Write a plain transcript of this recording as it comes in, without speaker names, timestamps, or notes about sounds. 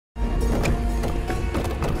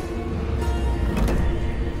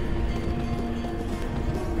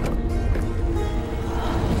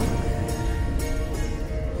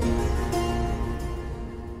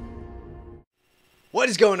What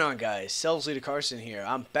is going on, guys? SelvsLeaderCarson here.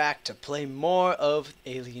 I'm back to play more of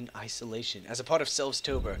Alien Isolation as a part of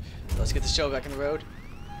Selvstober. Let's get the show back on the road.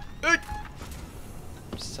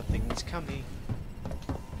 Something's coming.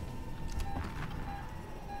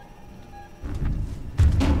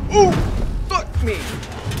 Ooh! Fuck me!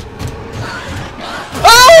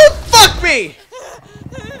 Oh! Fuck me!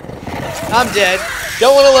 I'm dead.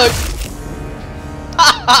 Don't want to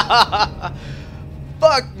look.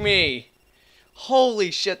 Fuck me! Holy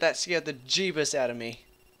shit, that scared the jeebus out of me.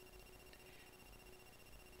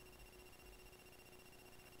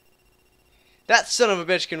 That son of a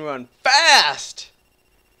bitch can run fast!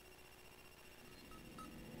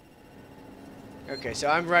 Okay, so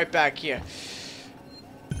I'm right back here.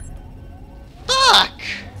 Fuck!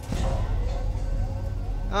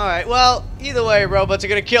 Alright, well, either way, robots are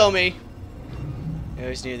gonna kill me. I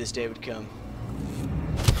always knew this day would come.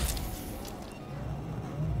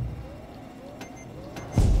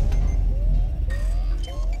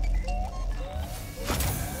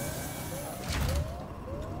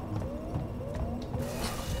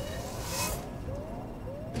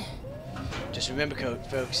 Just remember,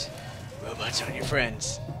 folks, robots aren't your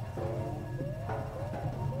friends.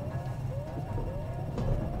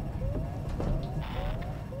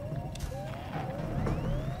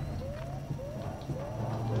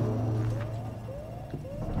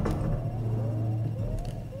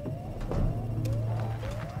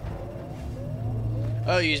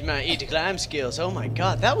 I'll use my eat to climb skills. Oh my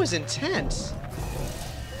god, that was intense.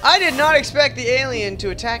 I did not expect the alien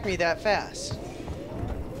to attack me that fast.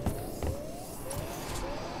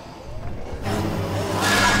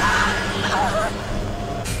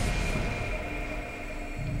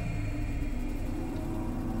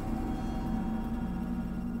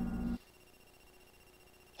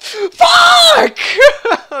 Fuck!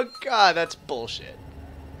 Oh god, that's bullshit.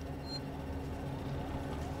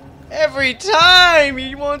 Every time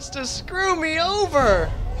he wants to screw me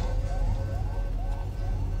over.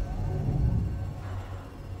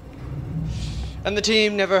 And the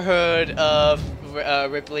team never heard of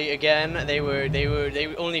Ripley again. They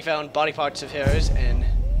only found body parts of hers and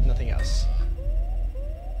nothing else.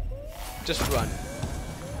 Just run.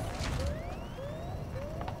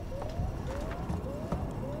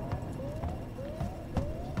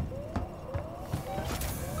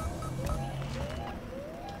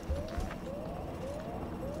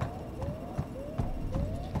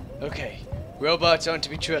 Okay, robots aren't to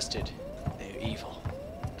be trusted. They're evil.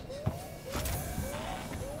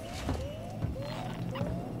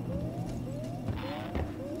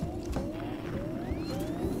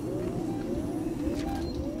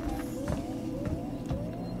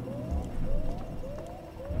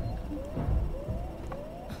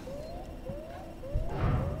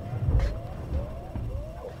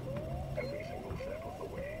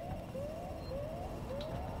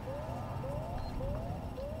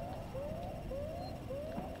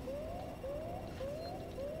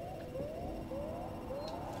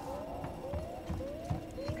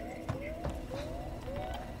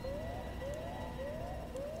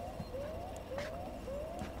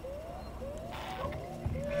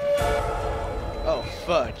 Oh,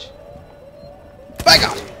 fudge. Back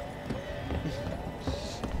off!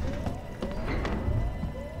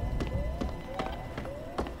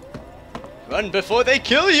 Run before they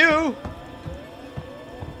kill you!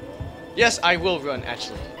 Yes, I will run,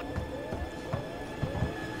 actually.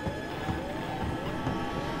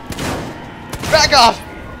 Back off!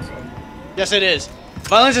 Yes, it is.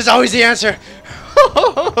 Violence is always the answer.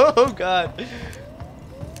 Oh, God.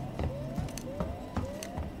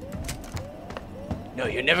 No,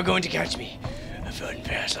 you're never going to catch me. I'm floating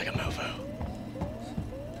fast like a mofo.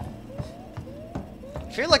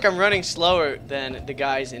 I feel like I'm running slower than the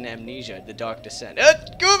guys in Amnesia, The Dark Descent.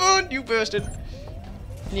 Come on, you bastard!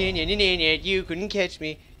 You couldn't catch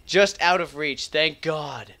me. Just out of reach, thank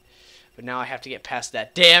God. But now I have to get past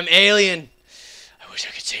that damn alien. I wish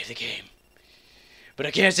I could save the game. But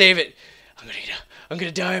I can't save it. I'm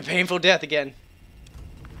gonna die a painful death again.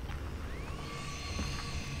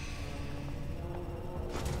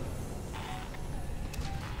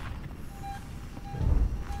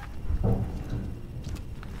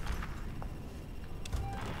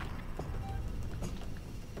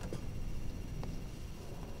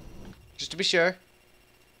 Just to be sure.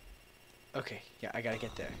 Okay, yeah, I gotta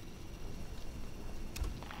get there.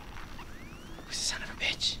 Who's the son of a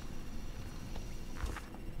bitch?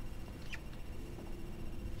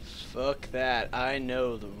 Fuck that. I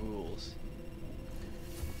know the rules.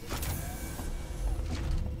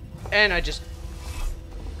 And I just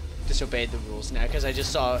disobeyed the rules now because I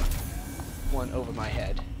just saw one over my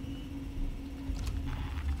head.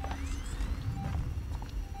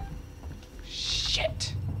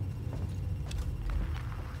 Shit.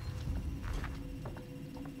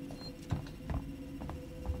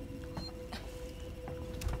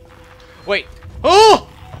 Wait. Oh!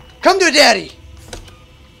 Come to daddy!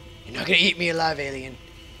 You're not gonna eat me alive, alien.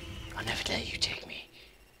 I'll never let you take me.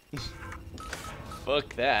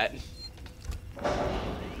 Fuck that.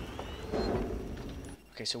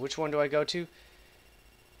 Okay, so which one do I go to?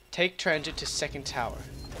 Take transit to second tower.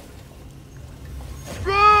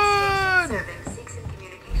 Run!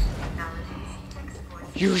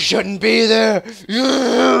 You shouldn't be there.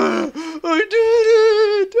 I did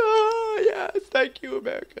it. Oh, yes, thank you,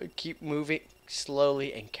 America. Keep moving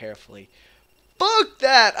slowly and carefully. Fuck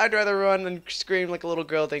that! I'd rather run and scream like a little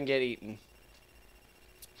girl than get eaten.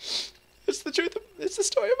 It's the truth. It's the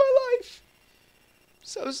story of my life.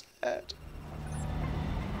 So sad.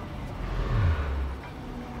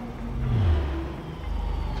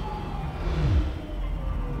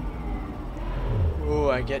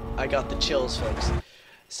 Ooh, I got the chills, folks.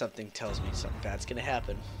 Something tells me something bad's gonna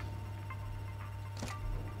happen.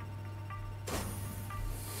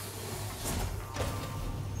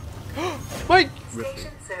 Wait!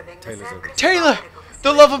 Taylor!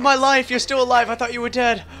 The love of my life! You're still alive! I thought you were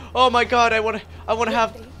dead! Oh my god, I wanna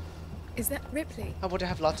have... Is that Ripley? I want to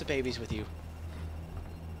have lots of babies with you.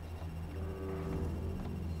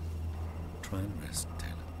 Try and rest,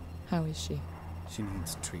 Taylor. How is she? She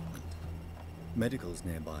needs treatment. Medical's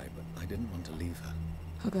nearby, but I didn't want to leave her.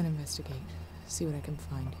 I'll go and investigate. See what I can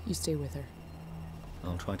find. You stay with her.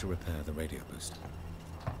 I'll try to repair the radio booster.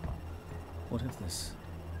 What if this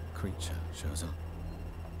creature shows up?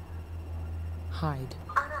 Hide.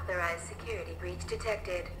 Unauthorized security breach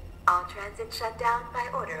detected. All transit shut down by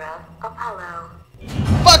order of Apollo.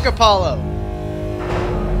 Fuck Apollo!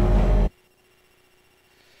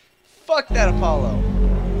 Fuck that Apollo!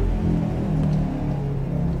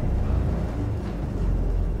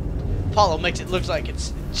 Apollo makes it look like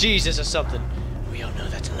it's Jesus or something. We all know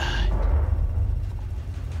that's a lie.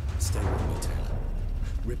 Stay with me, Taylor.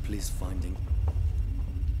 Ripley's finding...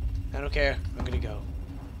 I don't care. I'm gonna go.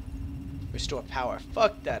 Restore power.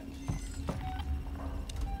 Fuck that.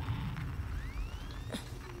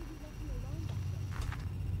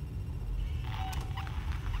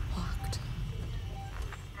 Locked.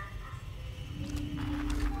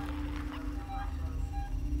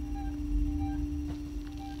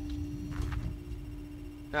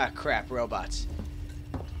 Ah, crap. Robots.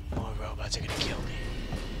 More robots are gonna kill me.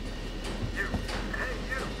 You! Hey,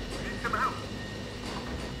 you! Need some help!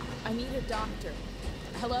 I need a doctor.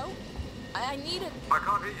 Hello? I need a... I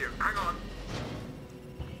can't hear you. Hang on.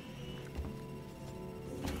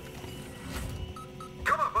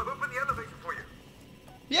 Come on, I've opened the elevator for you.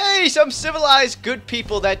 Yay! Some civilized, good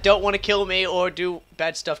people that don't want to kill me or do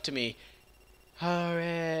bad stuff to me.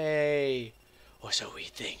 Hooray! Or so we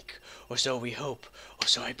think. Or so we hope. Or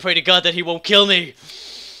so I pray to God that he won't kill me.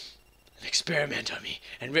 And experiment on me.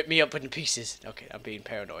 And rip me up into pieces. Okay, I'm being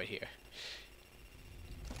paranoid here.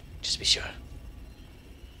 Just be sure.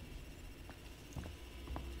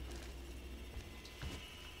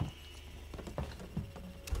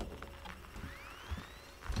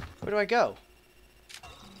 Where do I go?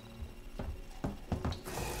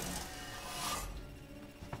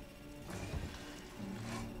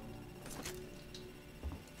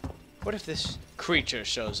 What if this creature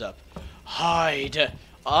shows up? Hide!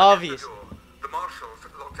 Obvious. The marshals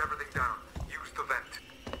locked everything down. Use the vent.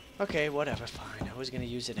 Okay, whatever, fine. I was gonna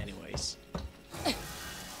use it anyways.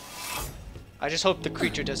 I just hope the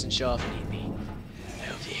creature doesn't show up and eat me. I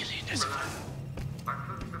hope the alien doesn't. I'm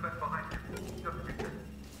closing the vent behind you. Just be safe.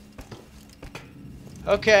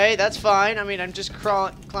 Okay, that's fine. I mean, I'm just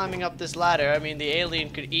climbing up this ladder. I mean, the alien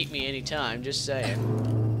could eat me anytime, just saying.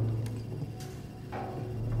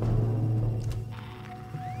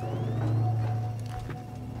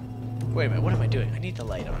 Wait a minute, what am I doing? I need the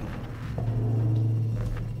light on.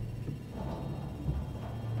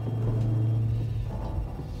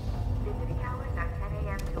 Visiting hours are 10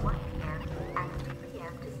 a.m. to 1 p.m. and 3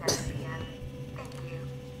 p.m. to 7 p.m. Thank you.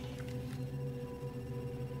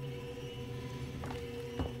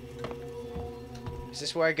 Is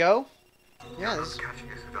this where I go? Yeah, this is...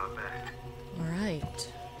 Catching us at our best. All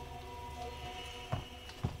right.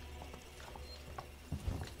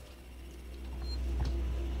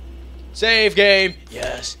 Save game!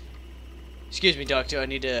 Yes. Excuse me, Doctor. I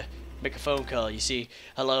need to make a phone call. You see,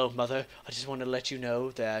 hello, Mother. I just wanted to let you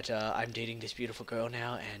know that I'm dating this beautiful girl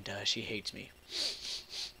now, and she hates me.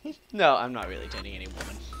 No, I'm not really dating any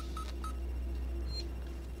woman.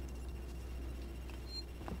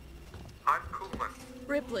 I'm Coolman.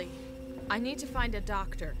 Ripley, I need to find a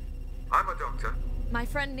doctor. I'm a doctor. My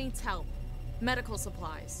friend needs help. Medical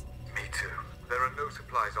supplies. Me too. There are no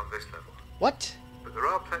supplies on this level. What? But there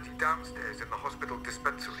are plenty downstairs in the hospital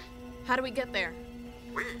dispensary. How do we get there?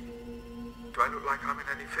 We? Do I look like I'm in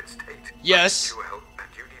any fit state? Yes. I need your help,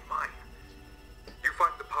 and you need mine. You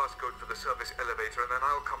find the passcode for the service elevator, and then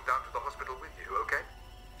I'll come down to the hospital with you, okay?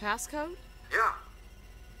 Passcode? Yeah.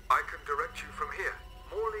 I can direct you from here.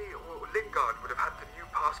 Morley or Lingard would have had the new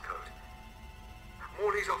passcode.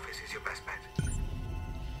 Morley's office is your best bet.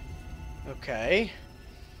 Okay.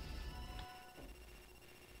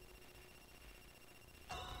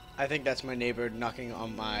 I think that's my neighbor knocking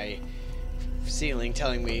on my ceiling,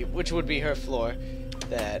 telling me, which would be her floor,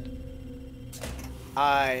 that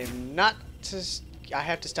I'm not to. I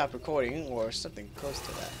have to stop recording or something close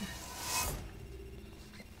to that.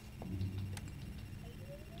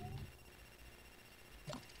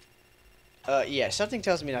 Yeah, something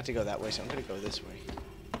tells me not to go that way, so I'm gonna go this way.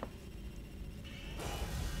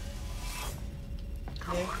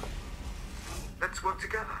 Come on. Let's work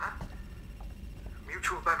together, huh?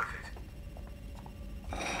 Mutual benefit.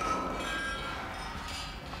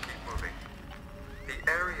 Keep moving.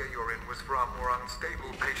 The area you're in was for our more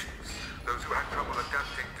unstable patients, those who had trouble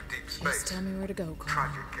adapting to deep space. Just tell me where to go, Carl.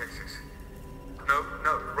 Tragic cases. No,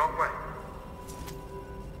 wrong way.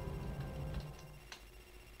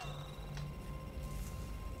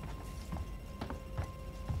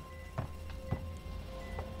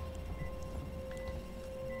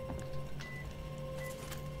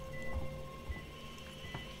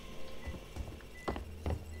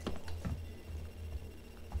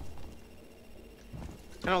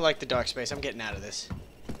 I don't like the dark space. I'm getting out of this.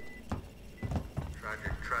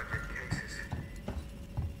 Tragic cases.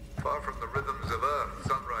 Far from the rhythms of Earth,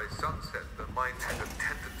 sunrise, sunset, the mind has a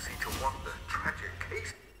tendency to wander. Tragic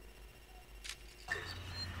cases.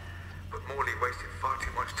 But Morley wasted far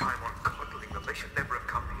too much time on coddling them. They should never have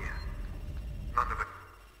come here. None of it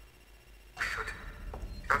should.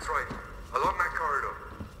 That's right. Along that corridor.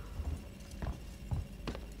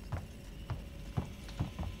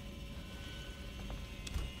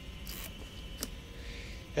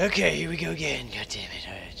 Okay, here we go again. God damn it.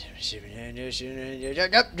 Alright.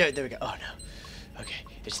 Nope, there we go. Oh no. Okay,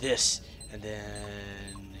 it's this. And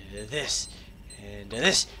then this. And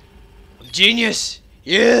this. I'm genius!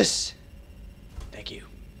 Yes! Thank you.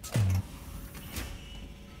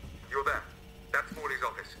 You're there. That's Morley's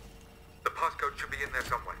office. The passcode should be in there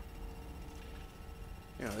somewhere.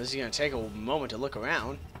 You know, this is gonna take a moment to look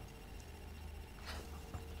around.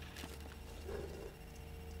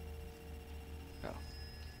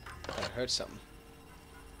 I heard something.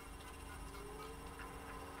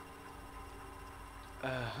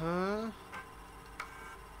 Uh-huh.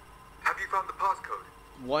 Have you found the passcode?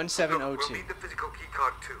 1702. Look, we'll need the physical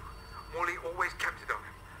keycard too. Morley always kept it on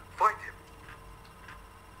him. Find him.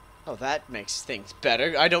 Oh, that makes things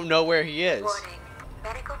better. I don't know where he is. Warning.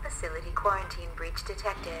 Medical facility quarantine breach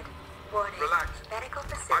detected. Warning. Relax. Medical I'm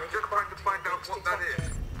facility just trying to find out what that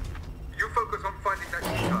is. You focus on finding that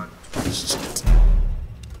keycard.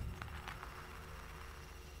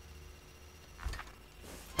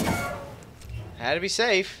 Had to be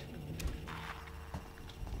safe.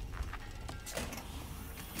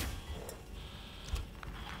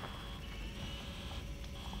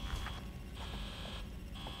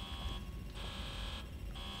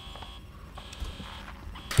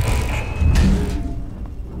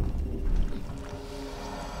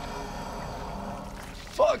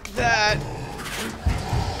 Fuck that.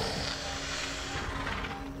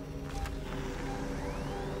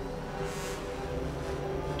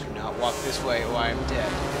 Do not walk this way or I am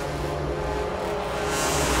dead.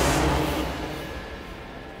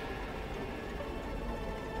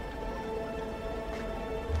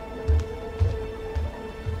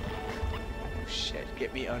 Oh shit,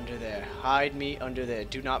 get me under there. Hide me under there.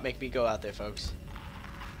 Do not make me go out there, folks.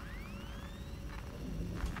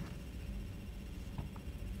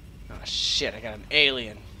 Oh shit, I got an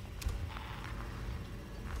alien.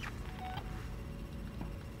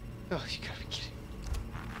 Oh, you gotta be kidding.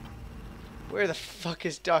 Where the fuck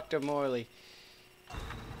is Dr. Morley?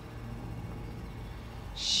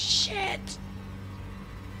 Shit!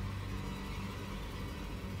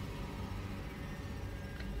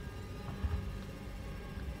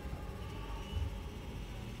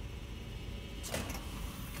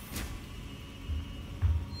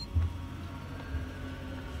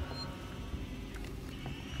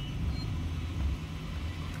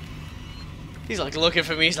 He's like looking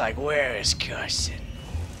for me. He's like, where is Carson?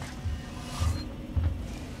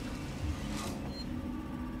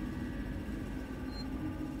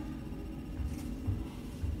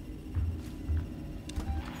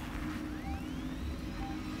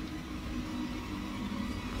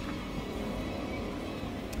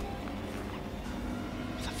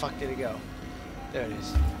 fuck did it go? There it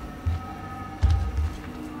is.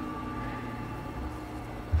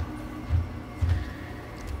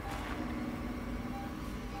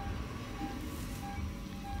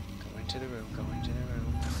 Go into the room, go into the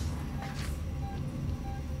room.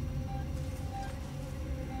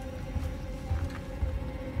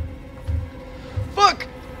 Fuck!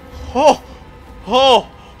 Oh! Oh!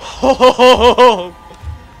 Oh!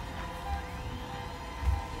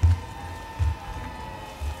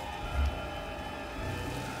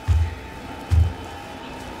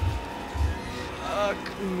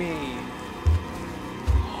 Fuck me.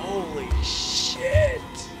 Holy shit.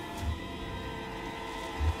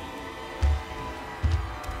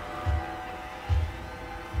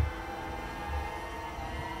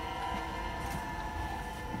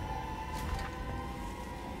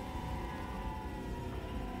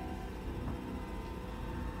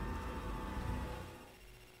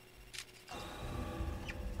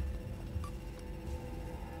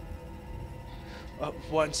 Oh,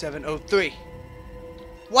 1703.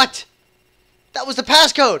 What? That was the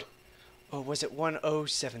passcode! Or was it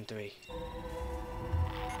 1073?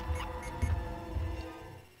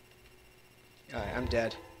 Alright, I'm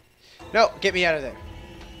dead. No, get me out of there.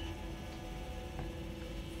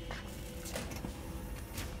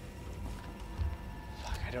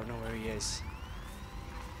 Fuck, I don't know where he is.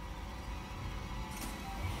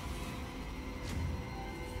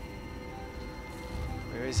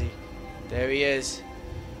 Where is he? There he is.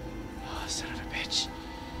 Oh, son of a bitch.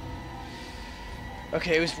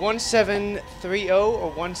 Okay, it was 1730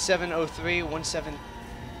 or 1703, 17...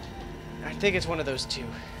 I think it's one of those two.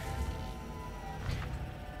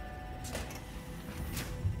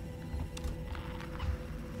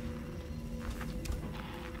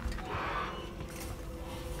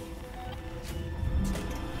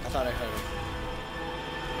 I thought I heard him.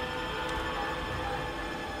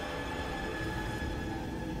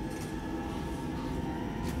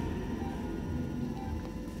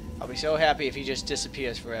 I'll be so happy if he just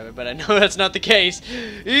disappears forever, but I know that's not the case.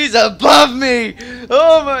 He's above me!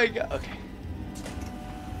 Oh my god. Okay.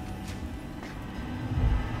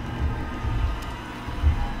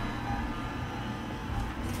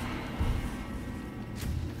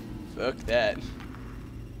 Fuck that.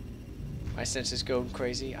 My senses go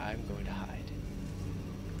crazy. I'm going to hide.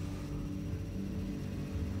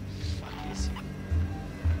 Fuck is he?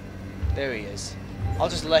 There he is. I'll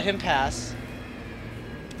just let him pass.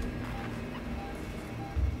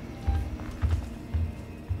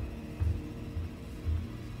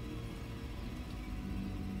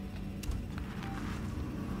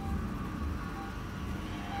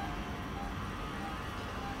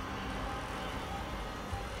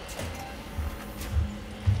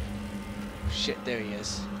 Shit, there he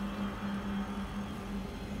is.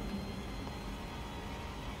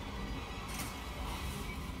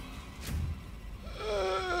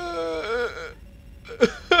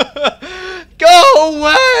 Go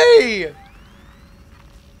away!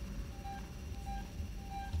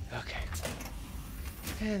 Okay.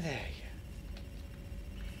 And there you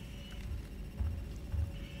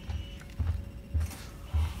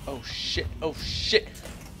go. Oh shit, oh shit.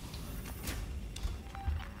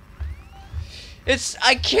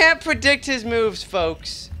 I can't predict his moves,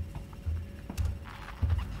 folks.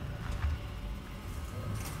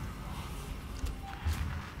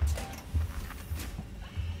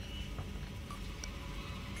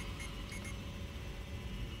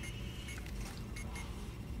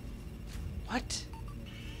 What?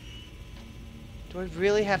 Do I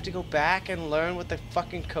really have to go back and learn what the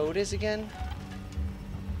fucking code is again?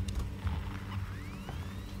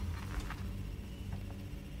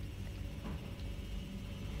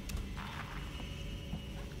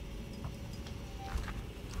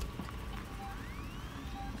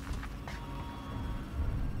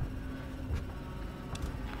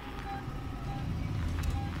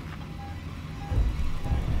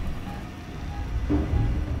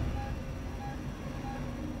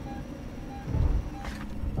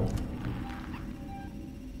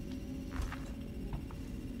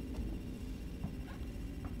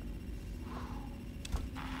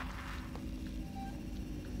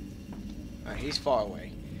 Alright, he's far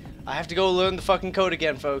away. I have to go learn the fucking code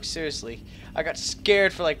again, folks. Seriously. I got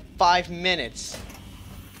scared for like 5 minutes.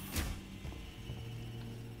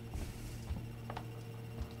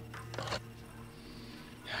 Oh,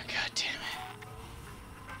 God damn it.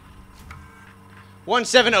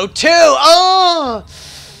 1702! Oh!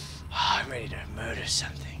 I'm ready to murder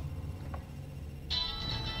something.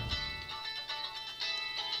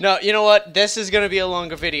 No, you know what? This is going to be a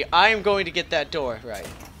longer video. I am going to get that door right.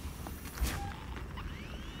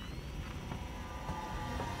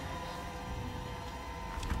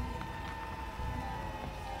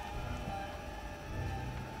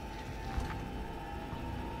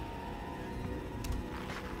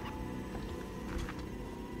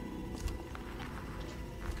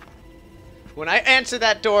 When I answer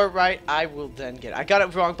that door right, I will then get it. I got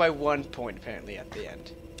it wrong by 1 point, apparently, at the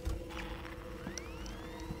end.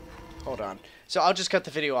 Hold on. So I'll just cut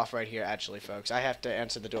the video off right here, actually, folks. I have to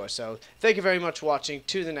answer the door. So thank you very much for watching.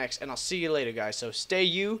 To the next, and I'll see you later, guys. So stay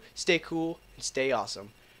cool, and stay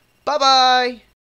awesome. Bye-bye!